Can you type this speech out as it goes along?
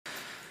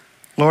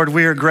Lord,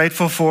 we are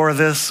grateful for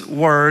this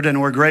word,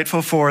 and we're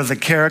grateful for the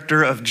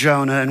character of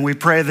Jonah, and we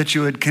pray that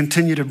you would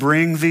continue to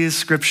bring these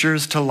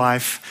scriptures to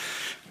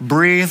life,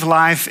 breathe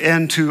life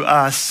into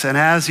us, and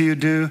as you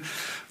do,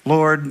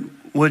 Lord,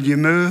 would you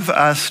move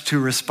us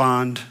to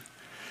respond?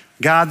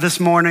 God,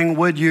 this morning,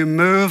 would you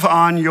move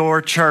on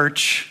your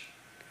church?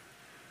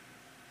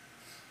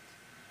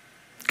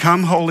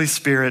 Come, Holy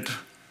Spirit.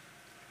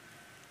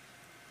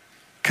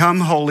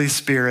 Come, Holy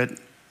Spirit.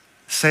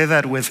 Say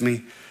that with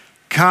me.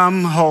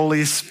 Come,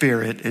 Holy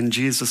Spirit. In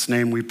Jesus'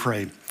 name we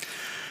pray.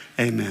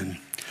 Amen.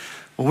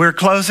 Well, we're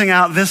closing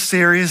out this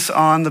series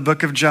on the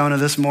book of Jonah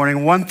this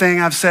morning. One thing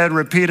I've said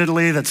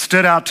repeatedly that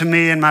stood out to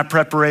me in my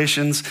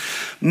preparations,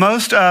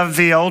 most of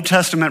the Old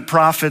Testament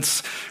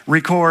prophets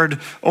record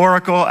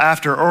oracle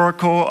after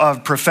oracle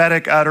of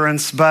prophetic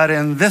utterance, but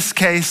in this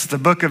case, the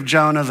book of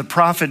Jonah, the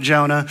prophet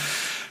Jonah,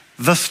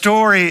 the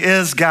story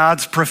is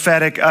God's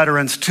prophetic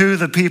utterance to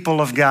the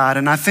people of God.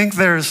 And I think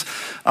there's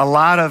a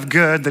lot of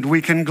good that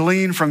we can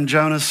glean from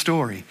Jonah's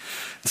story.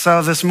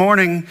 So this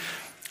morning,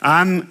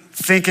 I'm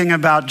thinking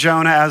about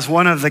Jonah as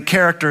one of the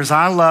characters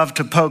I love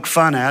to poke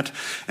fun at.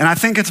 And I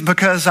think it's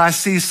because I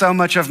see so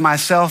much of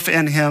myself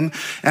in him.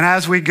 And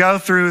as we go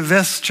through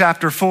this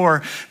chapter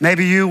 4,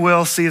 maybe you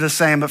will see the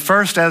same. But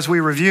first, as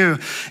we review,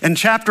 in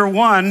chapter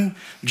 1,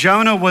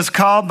 Jonah was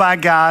called by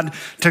God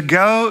to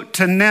go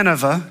to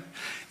Nineveh.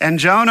 And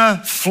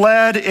Jonah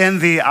fled in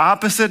the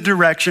opposite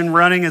direction,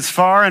 running as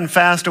far and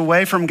fast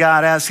away from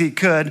God as he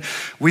could.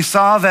 We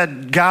saw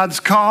that God's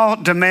call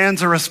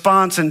demands a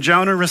response, and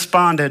Jonah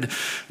responded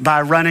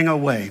by running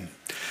away.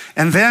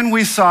 And then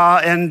we saw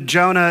in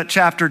Jonah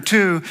chapter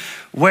 2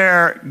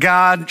 where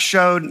God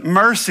showed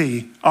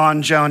mercy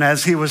on Jonah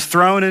as he was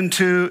thrown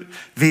into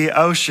the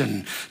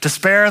ocean to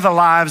spare the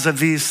lives of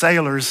these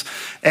sailors.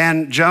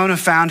 And Jonah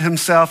found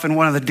himself in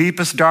one of the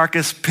deepest,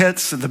 darkest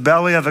pits, the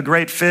belly of a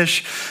great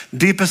fish,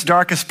 deepest,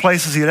 darkest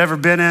places he had ever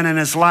been in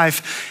his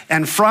life.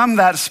 And from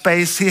that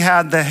space, he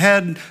had the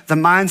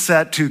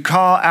mindset to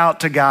call out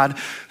to God,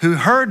 who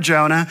heard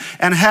Jonah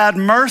and had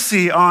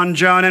mercy on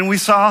Jonah. And we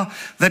saw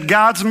that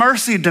God's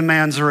mercy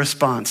demands a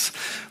response.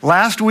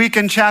 Last week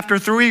in chapter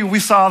 3, we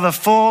saw the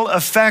full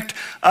effect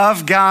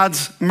of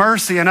God's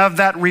mercy and of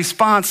that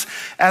response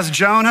as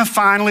Jonah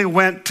finally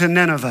went to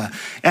Nineveh.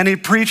 And he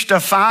preached a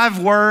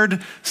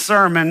 5-word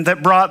sermon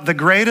that brought the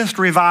greatest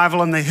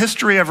revival in the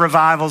history of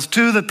revivals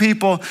to the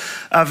people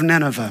of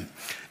Nineveh.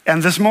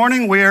 And this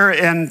morning we're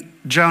in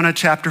Jonah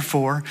chapter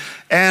 4,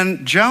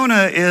 and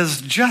Jonah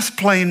is just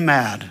plain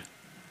mad.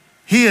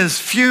 He is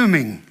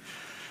fuming.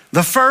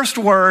 The first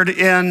word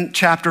in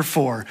chapter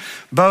 4,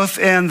 both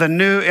in the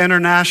New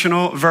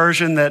International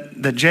Version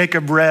that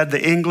Jacob read,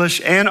 the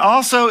English, and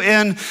also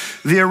in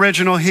the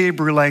original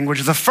Hebrew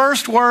language. The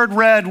first word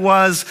read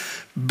was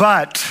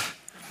but.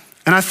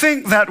 And I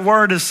think that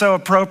word is so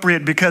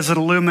appropriate because it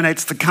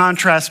illuminates the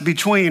contrast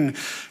between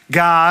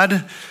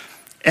God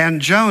and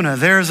Jonah.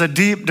 There's a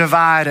deep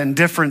divide and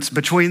difference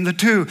between the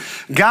two.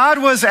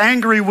 God was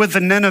angry with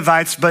the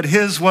Ninevites, but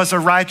his was a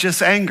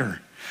righteous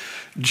anger.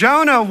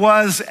 Jonah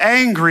was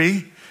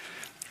angry.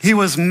 He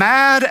was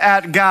mad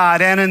at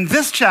God. And in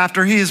this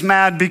chapter, he is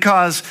mad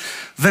because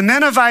the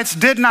Ninevites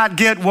did not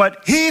get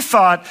what he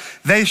thought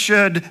they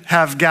should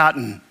have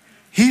gotten.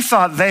 He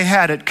thought they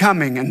had it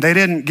coming and they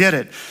didn't get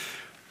it.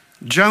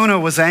 Jonah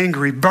was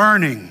angry,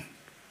 burning.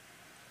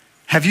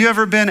 Have you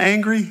ever been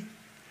angry?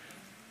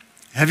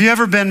 Have you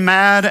ever been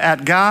mad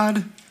at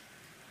God?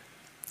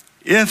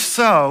 If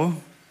so,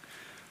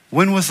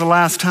 when was the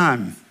last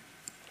time?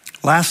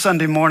 Last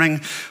Sunday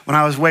morning, when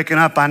I was waking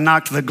up, I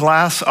knocked the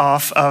glass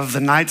off of the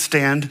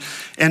nightstand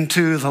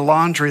into the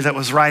laundry that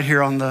was right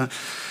here and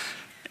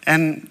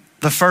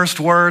the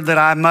first word that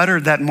I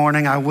muttered that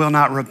morning, I will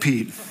not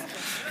repeat.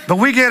 But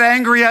we get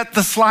angry at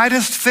the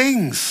slightest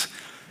things.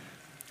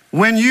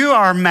 When you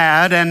are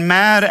mad and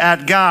mad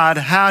at God,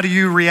 how do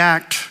you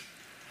react?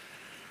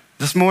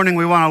 This morning,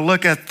 we want to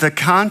look at the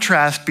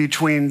contrast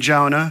between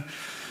Jonah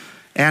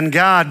and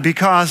God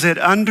because it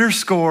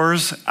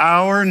underscores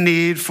our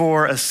need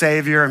for a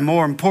Savior and,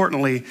 more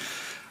importantly,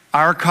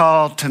 our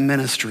call to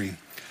ministry.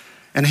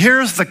 And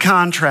here's the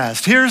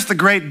contrast. Here's the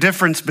great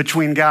difference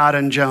between God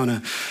and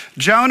Jonah.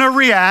 Jonah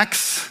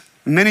reacts,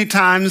 many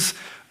times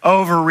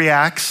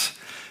overreacts,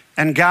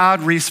 and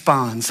God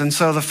responds. And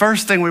so the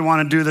first thing we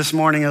want to do this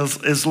morning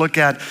is look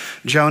at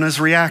Jonah's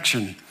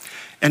reaction.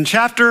 In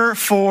chapter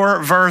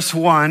 4, verse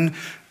 1,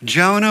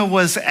 Jonah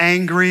was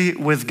angry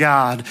with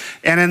God.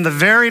 And in the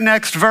very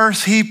next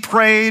verse, he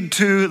prayed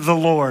to the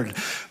Lord.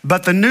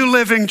 But the New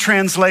Living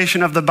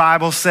Translation of the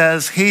Bible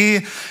says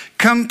he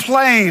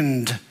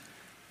complained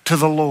to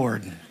the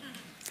Lord.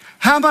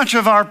 How much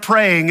of our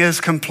praying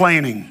is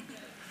complaining?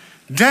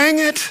 Dang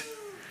it.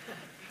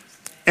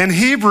 In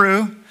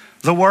Hebrew,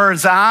 the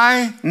words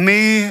I,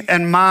 me,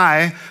 and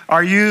my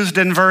are used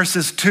in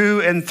verses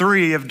 2 and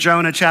 3 of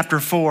Jonah chapter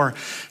 4,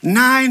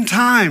 9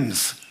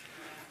 times.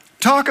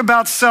 Talk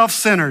about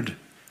self-centered.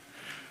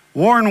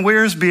 Warren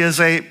Wiersbe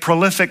is a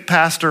prolific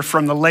pastor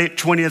from the late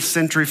 20th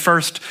century,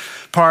 first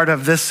part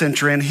of this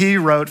century, and he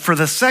wrote, "For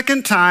the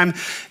second time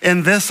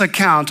in this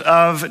account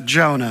of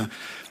Jonah,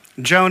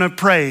 Jonah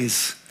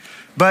prays,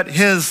 but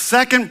his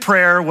second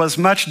prayer was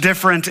much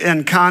different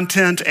in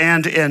content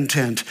and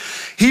intent.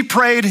 He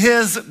prayed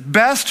his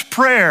best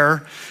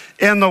prayer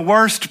in the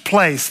worst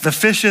place, the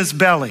fish's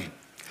belly.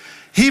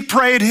 He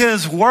prayed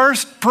his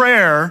worst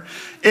prayer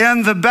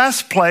in the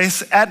best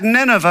place at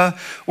Nineveh,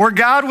 where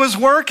God was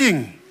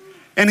working.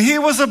 And he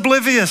was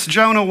oblivious,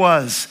 Jonah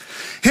was.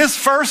 His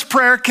first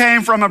prayer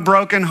came from a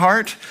broken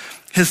heart.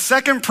 His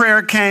second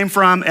prayer came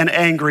from an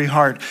angry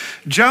heart.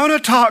 Jonah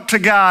talked to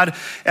God,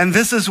 and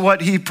this is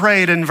what he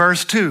prayed in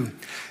verse 2.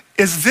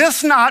 Is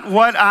this not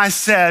what I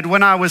said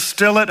when I was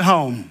still at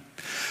home?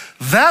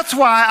 That's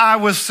why I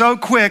was so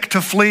quick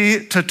to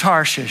flee to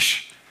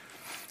Tarshish.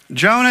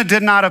 Jonah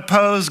did not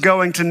oppose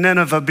going to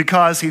Nineveh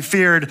because he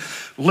feared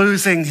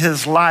losing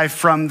his life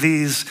from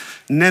these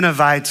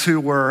Ninevites who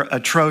were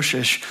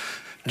atrocious.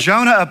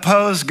 Jonah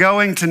opposed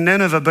going to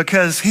Nineveh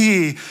because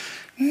he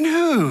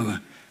knew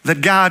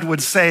that God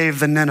would save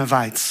the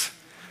Ninevites.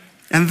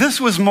 And this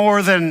was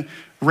more than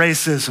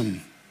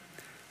racism.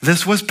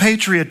 This was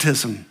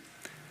patriotism.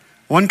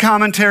 One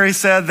commentary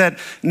said that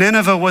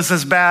Nineveh was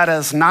as bad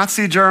as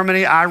Nazi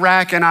Germany,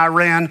 Iraq, and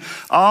Iran,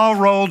 all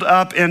rolled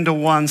up into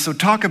one. So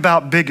talk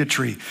about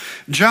bigotry.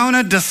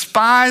 Jonah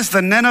despised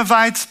the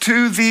Ninevites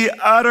to the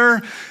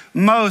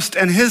uttermost,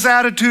 and his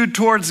attitude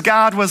towards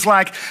God was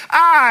like,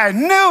 I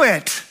knew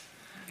it.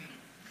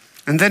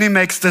 And then he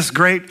makes this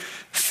great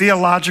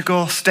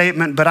theological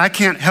statement, but I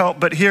can't help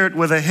but hear it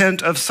with a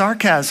hint of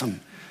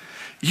sarcasm.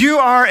 You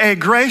are a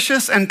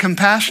gracious and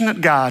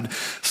compassionate God,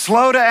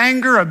 slow to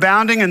anger,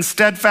 abounding in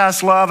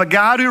steadfast love, a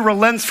God who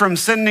relents from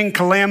sending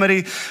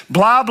calamity,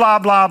 blah, blah,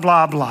 blah,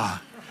 blah, blah.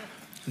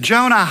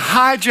 Jonah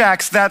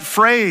hijacks that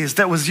phrase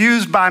that was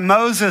used by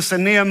Moses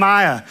and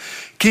Nehemiah,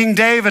 King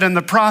David and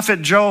the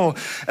prophet Joel.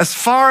 As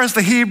far as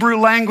the Hebrew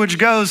language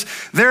goes,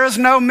 there is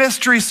no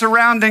mystery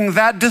surrounding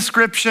that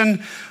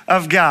description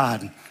of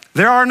God.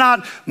 There are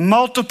not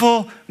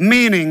multiple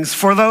meanings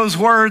for those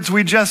words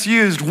we just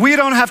used. We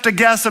don't have to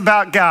guess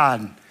about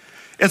God.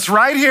 It's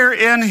right here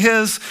in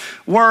his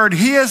word.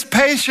 He is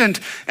patient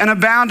and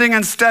abounding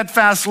in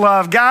steadfast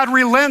love. God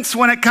relents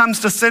when it comes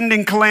to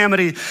sending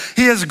calamity.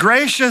 He is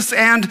gracious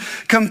and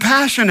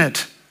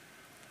compassionate.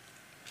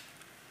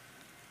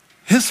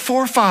 His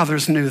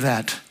forefathers knew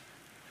that.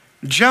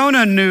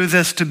 Jonah knew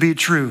this to be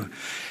true.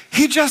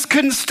 He just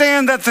couldn't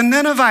stand that the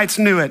Ninevites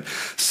knew it,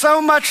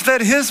 so much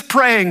that his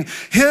praying,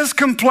 his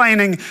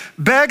complaining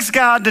begs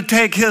God to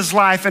take his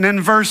life. And in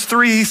verse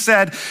 3, he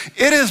said,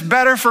 it is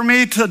better for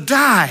me to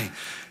die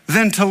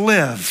than to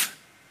live.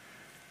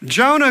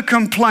 Jonah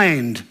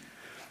complained.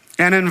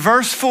 And in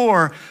verse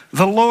 4,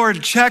 the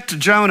Lord checked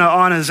Jonah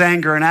on his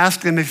anger and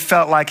asked him if he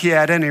felt like he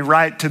had any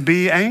right to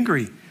be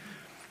angry.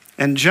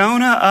 And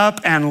Jonah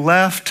up and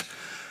left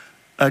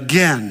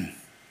again.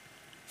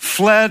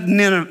 Fled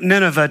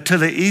Nineveh to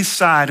the east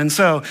side. And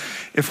so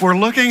if we're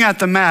looking at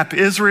the map,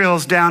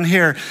 Israel's down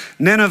here,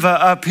 Nineveh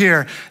up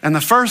here. And the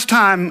first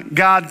time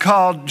God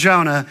called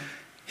Jonah,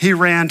 he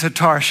ran to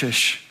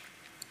Tarshish.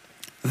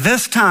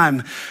 This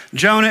time,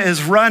 Jonah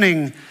is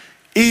running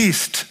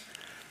east.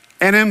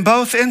 And in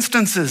both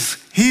instances,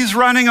 he's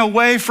running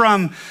away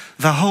from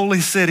the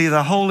holy city,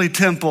 the holy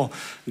temple,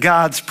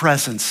 God's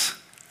presence,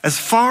 as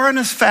far and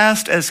as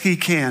fast as he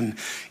can,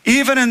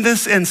 even in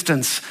this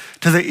instance,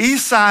 to the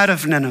east side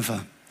of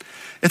Nineveh.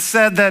 It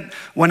said that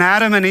when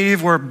Adam and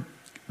Eve were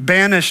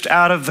banished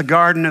out of the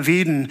Garden of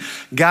Eden,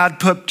 God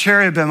put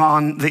cherubim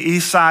on the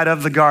east side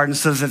of the garden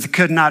so that they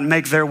could not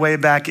make their way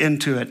back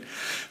into it.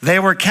 They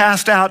were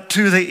cast out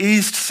to the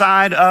east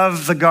side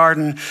of the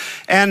garden.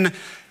 And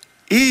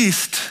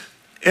east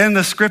in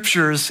the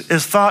scriptures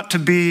is thought to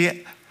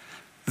be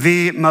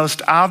the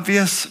most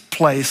obvious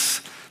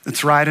place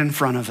that's right in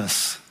front of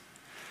us.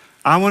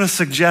 I want to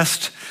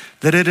suggest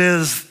that it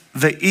is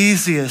the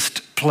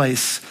easiest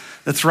place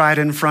that's right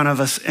in front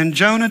of us. And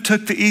Jonah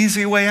took the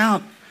easy way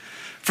out.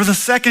 For the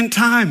second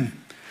time,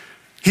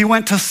 he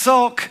went to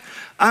sulk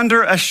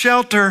under a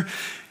shelter.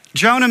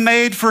 Jonah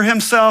made for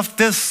himself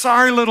this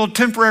sorry little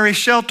temporary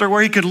shelter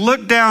where he could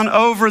look down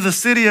over the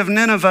city of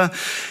Nineveh,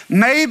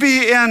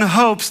 maybe in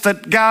hopes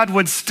that God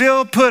would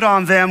still put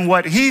on them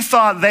what he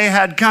thought they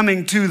had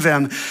coming to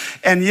them.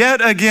 And yet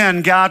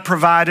again, God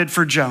provided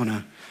for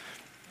Jonah.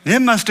 It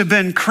must have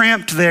been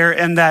cramped there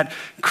in that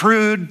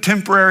crude,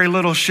 temporary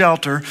little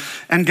shelter.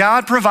 And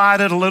God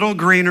provided a little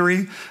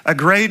greenery, a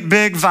great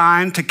big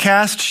vine to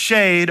cast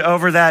shade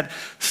over that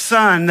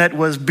sun that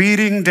was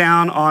beating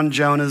down on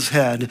Jonah's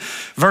head.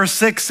 Verse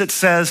 6, it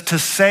says, to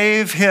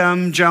save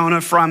him,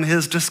 Jonah, from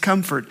his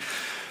discomfort.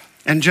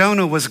 And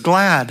Jonah was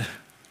glad.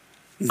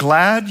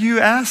 Glad, you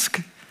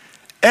ask?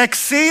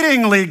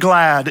 Exceedingly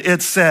glad,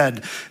 it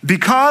said,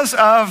 because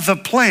of the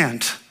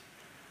plant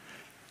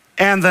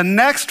And the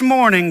next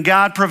morning,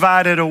 God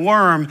provided a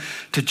worm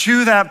to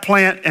chew that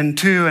plant in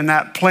two, and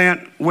that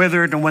plant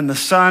withered. And when the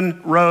sun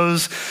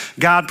rose,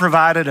 God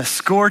provided a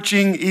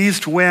scorching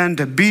east wind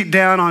to beat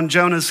down on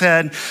Jonah's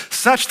head,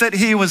 such that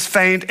he was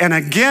faint. And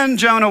again,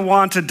 Jonah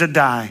wanted to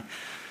die.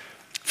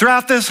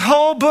 Throughout this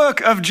whole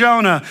book of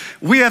Jonah,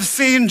 we have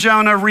seen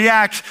Jonah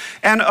react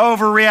and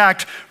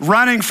overreact,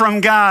 running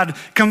from God,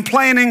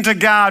 complaining to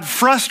God,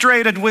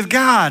 frustrated with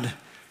God.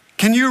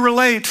 Can you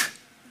relate?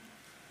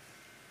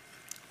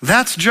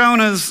 That's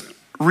Jonah's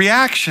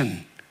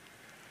reaction.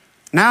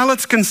 Now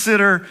let's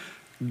consider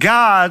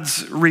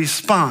God's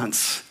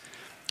response.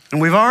 And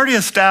we've already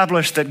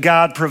established that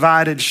God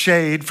provided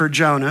shade for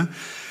Jonah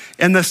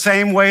in the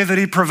same way that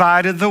he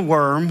provided the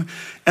worm,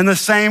 in the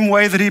same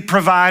way that he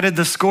provided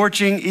the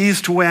scorching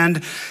east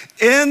wind,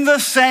 in the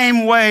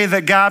same way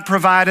that God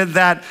provided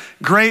that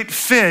great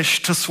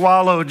fish to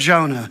swallow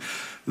Jonah.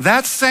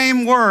 That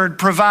same word,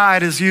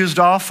 provide, is used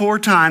all 4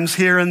 times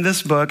here in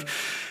this book.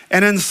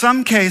 And in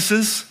some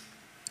cases,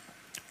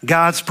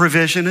 God's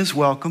provision is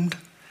welcomed.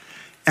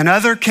 In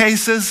other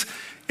cases,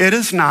 it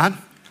is not.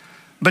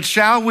 But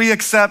shall we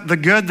accept the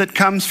good that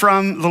comes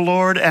from the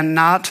Lord and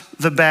not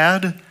the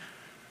bad?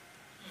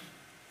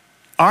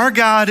 Our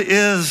God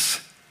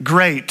is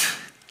great.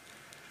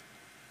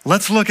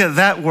 Let's look at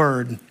that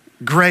word,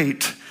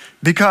 great.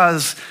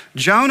 Because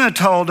Jonah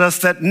told us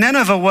that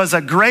Nineveh was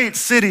a great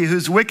city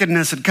whose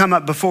wickedness had come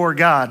up before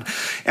God.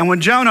 And when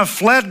Jonah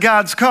fled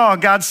God's call,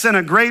 God sent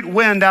a great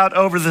wind out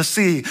over the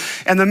sea.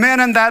 And the men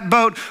in that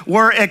boat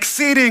were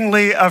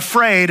exceedingly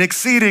afraid,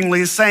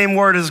 exceedingly, same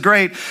word as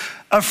great,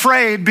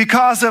 afraid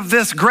because of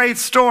this great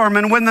storm.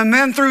 And when the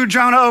men threw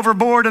Jonah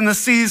overboard and the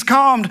seas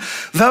calmed,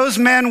 those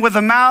men with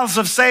the mouths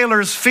of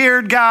sailors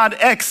feared God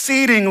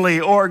exceedingly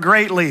or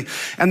greatly.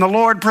 And the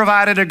Lord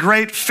provided a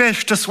great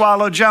fish to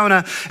swallow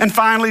Jonah. And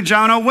finally,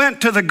 Jonah went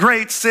to the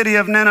great city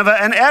of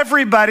Nineveh, and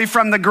everybody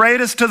from the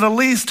greatest to the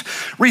least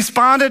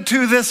responded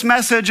to this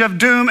message of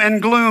doom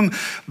and gloom.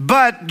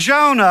 But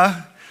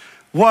Jonah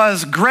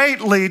was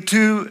greatly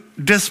too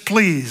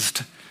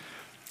displeased.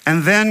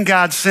 And then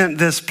God sent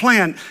this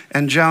plant,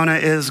 and Jonah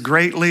is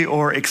greatly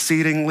or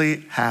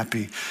exceedingly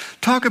happy.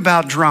 Talk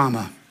about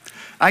drama.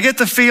 I get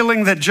the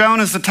feeling that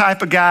Jonah's the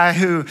type of guy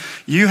who,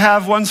 you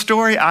have one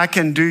story, I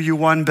can do you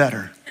one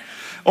better.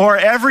 Or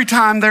every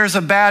time there's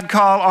a bad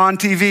call on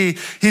TV,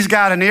 he's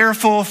got an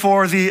earful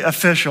for the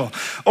official.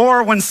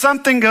 Or when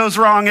something goes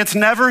wrong, it's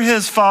never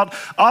his fault,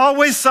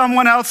 always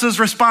someone else's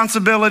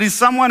responsibility,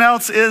 someone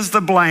else is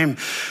the blame.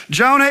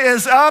 Jonah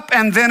is up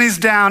and then he's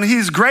down.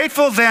 He's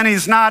grateful, then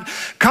he's not.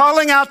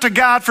 Calling out to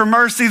God for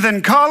mercy,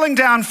 then calling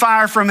down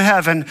fire from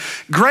heaven.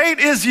 Great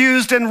is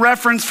used in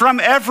reference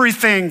from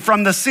everything,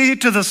 from the sea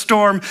to the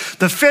storm,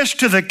 the fish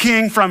to the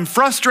king, from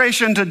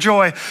frustration to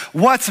joy.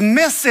 What's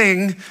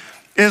missing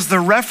is the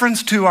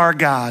reference to our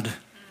God.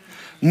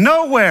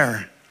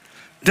 Nowhere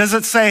does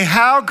it say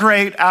how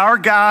great our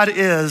God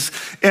is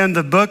in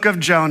the book of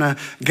Jonah.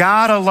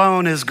 God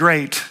alone is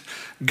great.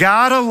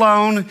 God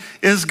alone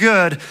is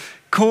good.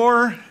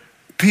 Core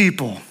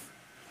people.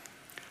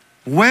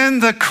 When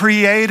the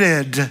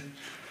created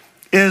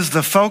is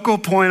the focal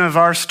point of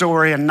our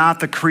story and not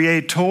the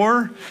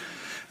creator,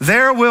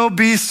 there will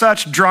be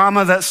such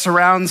drama that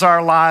surrounds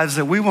our lives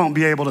that we won't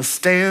be able to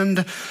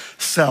stand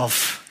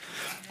self.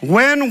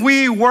 When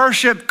we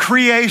worship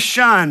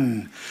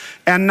creation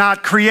and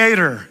not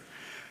creator,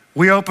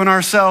 we open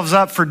ourselves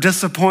up for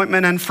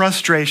disappointment and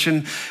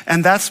frustration,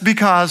 and that's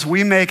because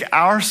we make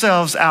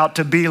ourselves out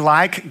to be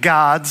like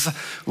God's,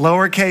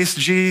 lowercase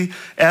g,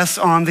 s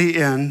on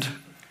the end.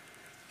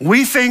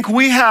 We think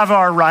we have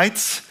our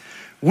rights.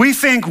 We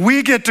think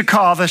we get to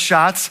call the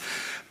shots,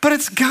 but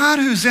it's God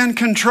who's in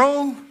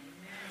control.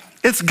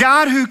 It's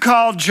God who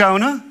called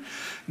Jonah.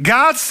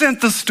 God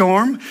sent the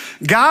storm.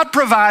 God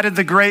provided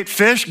the great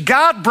fish.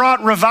 God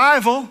brought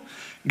revival.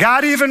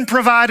 God even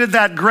provided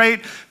that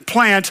great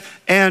plant,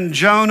 and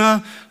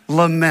Jonah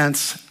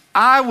laments,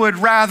 I would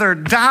rather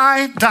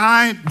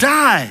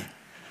die.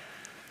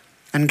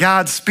 And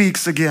God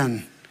speaks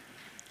again.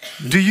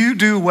 Do you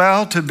do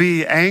well to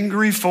be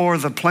angry for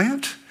the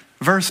plant?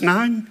 Verse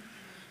 9.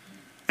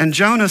 And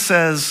Jonah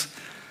says,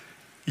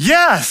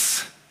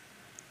 yes,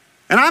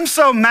 and I'm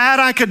so mad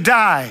I could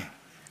die.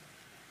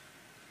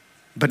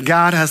 But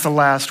God has the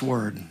last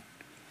word.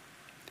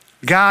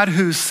 God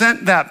who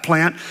sent that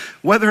plant,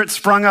 whether it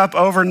sprung up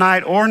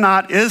overnight or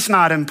not, is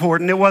not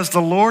important. It was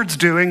the Lord's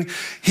doing.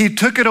 He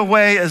took it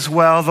away as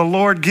well. The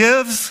Lord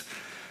gives,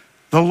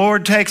 the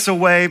Lord takes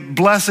away.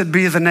 Blessed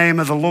be the name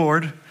of the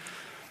Lord.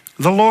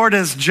 The Lord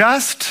is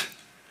just,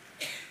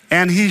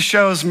 and he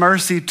shows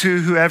mercy to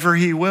whoever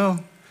he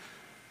will.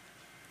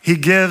 He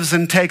gives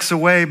and takes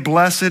away.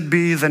 Blessed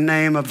be the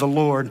name of the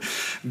Lord.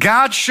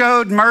 God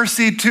showed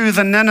mercy to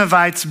the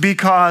Ninevites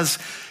because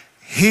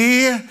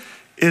he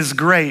is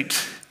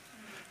great.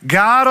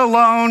 God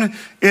alone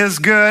is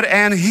good,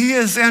 and he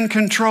is in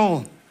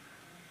control.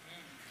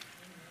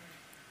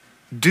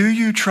 Do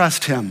you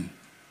trust him?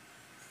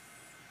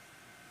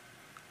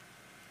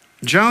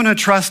 Jonah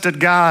trusted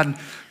God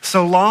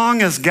so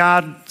long as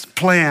God's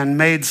plan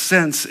made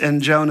sense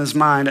in Jonah's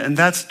mind, and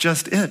that's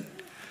just it.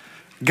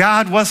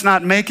 God was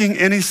not making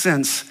any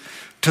sense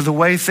to the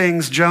way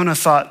things Jonah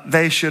thought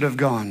they should have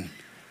gone.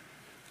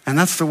 And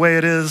that's the way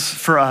it is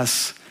for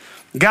us.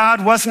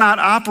 God was not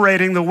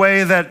operating the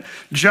way that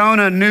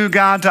Jonah knew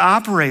God to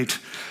operate.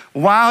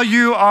 While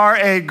you are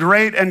a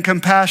great and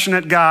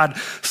compassionate God,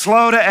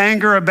 slow to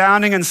anger,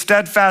 abounding in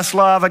steadfast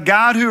love, a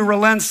God who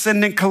relents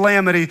sending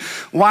calamity,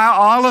 while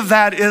all of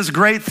that is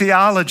great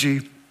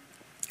theology,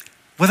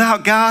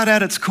 without God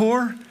at its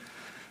core,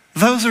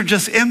 those are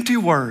just empty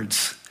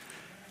words.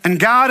 And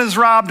God is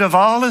robbed of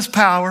all his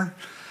power,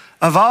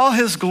 of all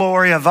his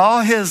glory, of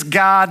all his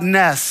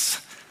godness.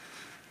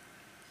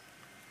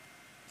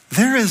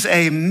 There is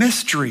a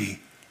mystery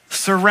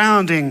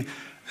surrounding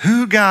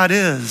who God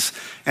is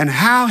and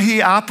how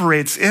he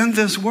operates in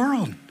this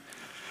world.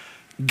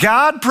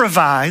 God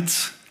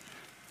provides,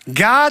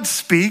 God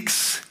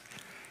speaks,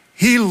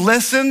 he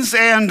listens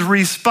and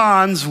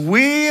responds.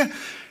 We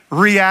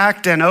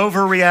react and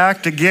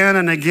overreact again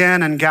and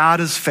again, and God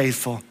is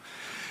faithful.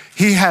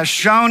 He has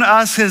shown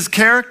us his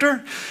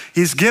character.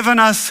 He's given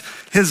us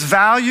his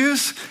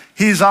values.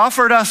 He's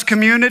offered us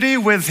community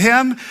with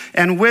him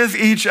and with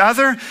each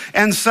other.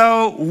 And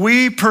so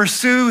we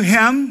pursue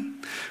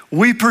him.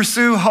 We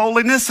pursue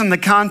holiness in the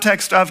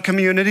context of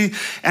community.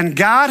 And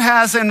God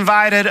has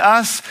invited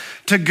us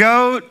to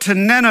go to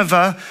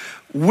Nineveh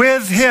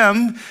with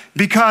him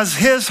because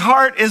his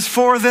heart is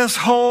for this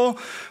whole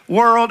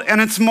world. And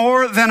it's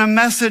more than a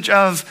message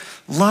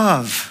of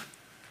love.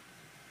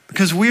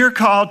 Because we are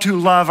called to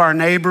love our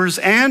neighbors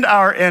and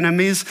our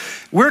enemies.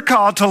 We're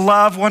called to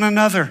love one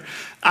another.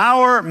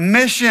 Our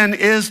mission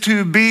is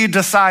to be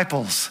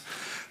disciples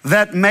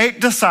that make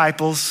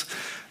disciples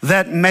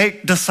that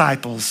make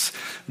disciples.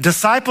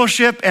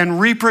 Discipleship and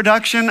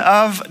reproduction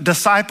of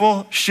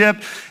discipleship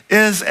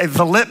is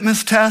the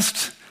litmus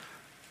test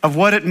of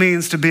what it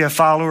means to be a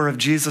follower of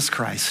Jesus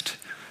Christ.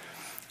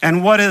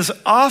 And what is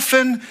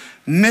often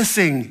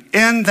missing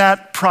in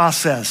that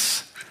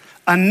process,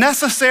 a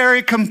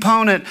necessary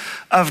component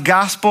of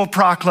gospel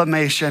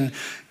proclamation,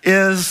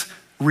 is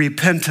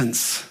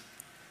repentance.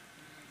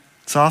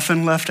 It's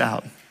often left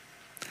out.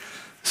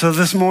 So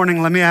this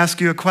morning, let me ask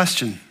you a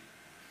question.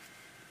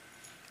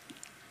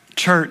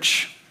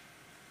 Church,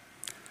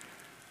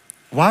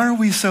 why are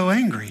we so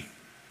angry?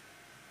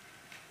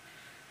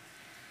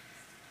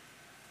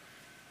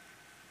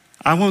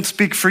 I won't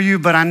speak for you,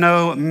 but I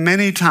know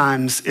many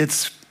times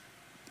it's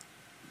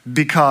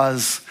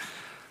because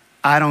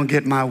I don't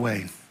get my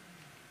way.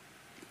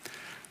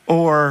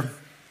 Or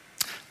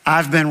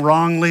I've been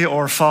wrongly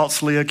or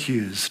falsely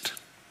accused.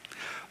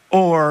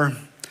 Or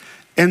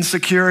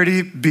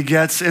insecurity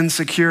begets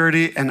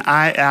insecurity and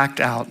I act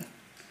out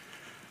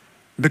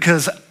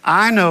because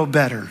I know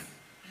better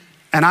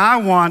and I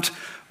want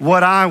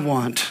what I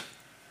want.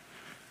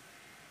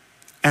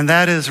 And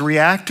that is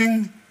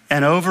reacting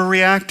and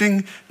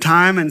overreacting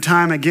time and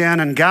time again.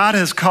 And God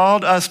has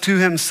called us to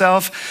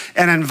himself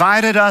and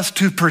invited us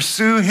to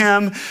pursue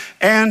him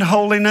and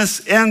holiness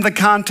in the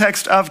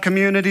context of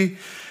community.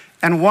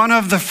 And one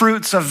of the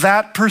fruits of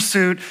that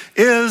pursuit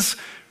is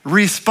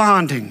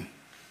responding.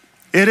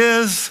 It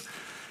is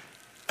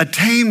a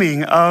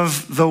taming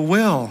of the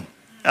will,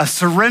 a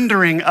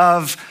surrendering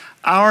of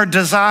our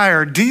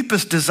desire,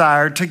 deepest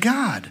desire to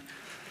God.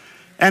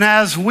 And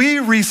as we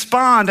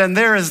respond, and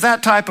there is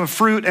that type of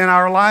fruit in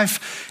our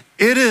life,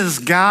 it is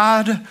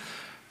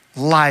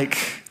God-like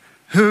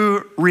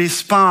who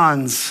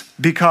responds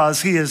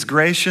because he is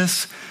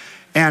gracious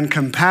and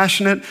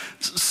compassionate,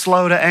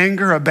 slow to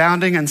anger,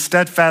 abounding in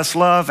steadfast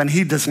love, and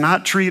he does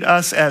not treat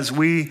us as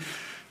we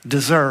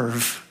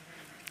deserve.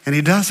 And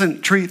he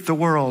doesn't treat the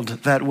world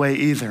that way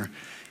either.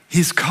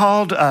 He's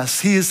called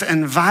us, he's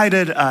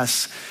invited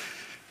us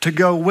to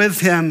go with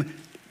him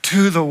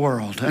to the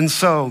world. And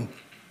so,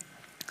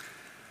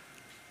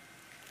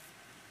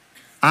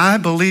 I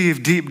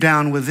believe deep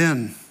down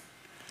within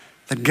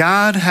that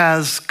God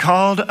has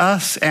called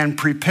us and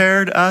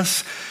prepared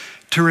us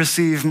to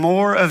receive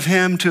more of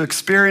him, to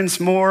experience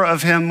more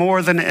of him,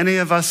 more than any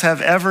of us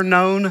have ever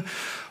known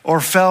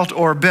or felt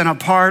or been a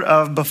part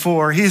of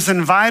before. He's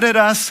invited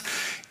us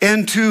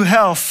into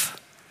health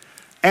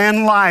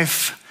and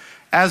life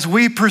as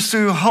we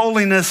pursue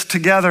holiness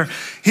together.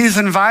 He's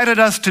invited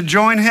us to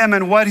join him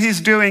in what he's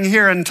doing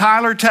here in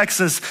Tyler,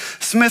 Texas,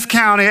 Smith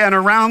County, and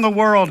around the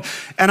world.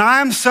 And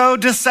I'm so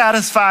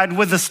dissatisfied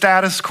with the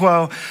status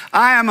quo.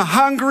 I am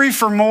hungry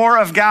for more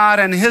of God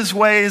and his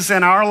ways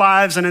in our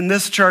lives and in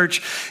this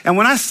church. And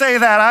when I say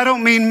that, I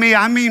don't mean me,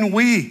 I mean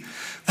we.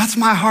 That's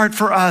my heart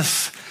for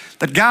us.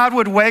 That God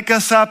would wake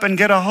us up and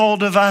get a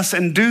hold of us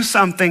and do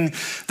something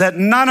that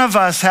none of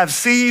us have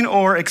seen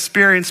or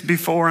experienced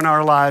before in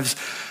our lives.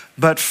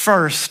 But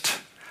first,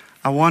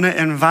 I want to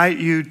invite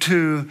you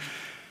to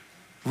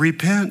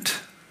repent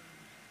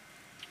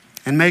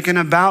and make an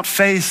about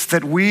face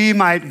that we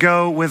might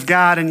go with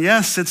God. And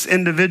yes, it's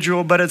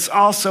individual, but it's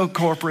also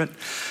corporate.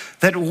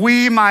 That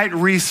we might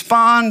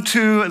respond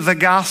to the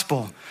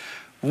gospel,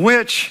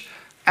 which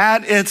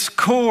At its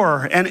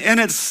core and in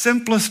its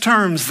simplest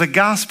terms, the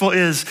gospel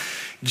is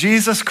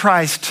Jesus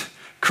Christ,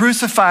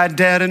 crucified,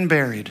 dead, and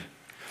buried,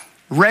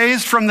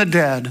 raised from the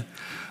dead,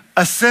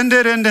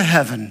 ascended into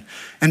heaven.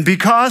 And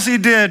because he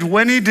did,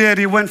 when he did,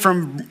 he went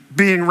from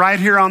being right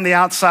here on the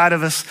outside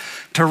of us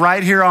to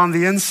right here on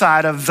the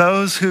inside of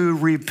those who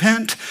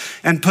repent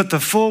and put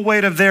the full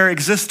weight of their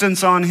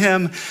existence on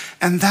him.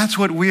 And that's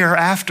what we are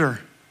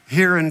after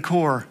here in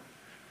Core,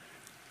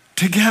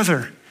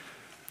 together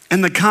in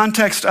the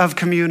context of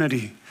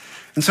community.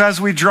 And so as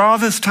we draw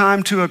this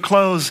time to a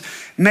close,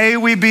 may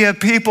we be a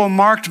people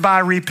marked by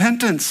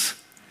repentance,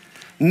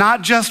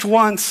 not just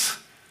once,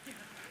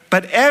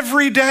 but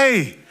every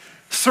day,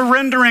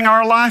 surrendering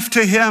our life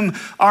to him,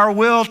 our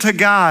will to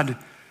God,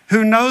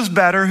 who knows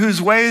better,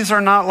 whose ways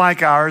are not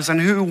like ours, and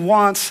who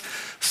wants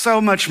so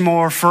much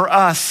more for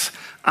us.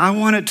 I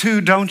want it too,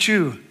 don't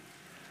you?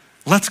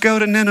 Let's go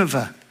to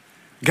Nineveh.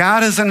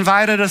 God has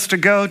invited us to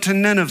go to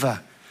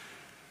Nineveh,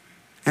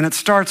 and it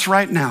starts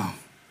right now.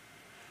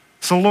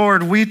 So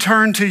Lord, we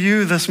turn to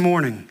you this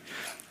morning.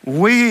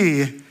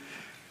 We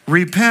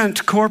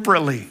repent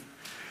corporately.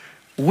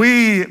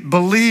 We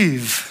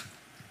believe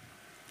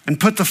and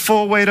put the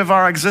full weight of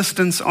our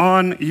existence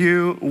on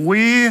you.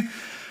 We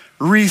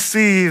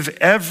receive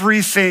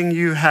everything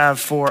you have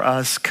for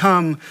us.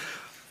 Come,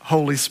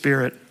 Holy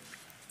Spirit.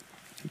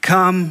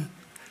 Come,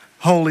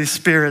 Holy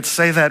Spirit.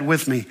 Say that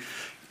with me.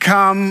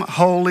 Come,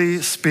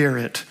 Holy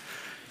Spirit.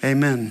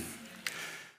 Amen.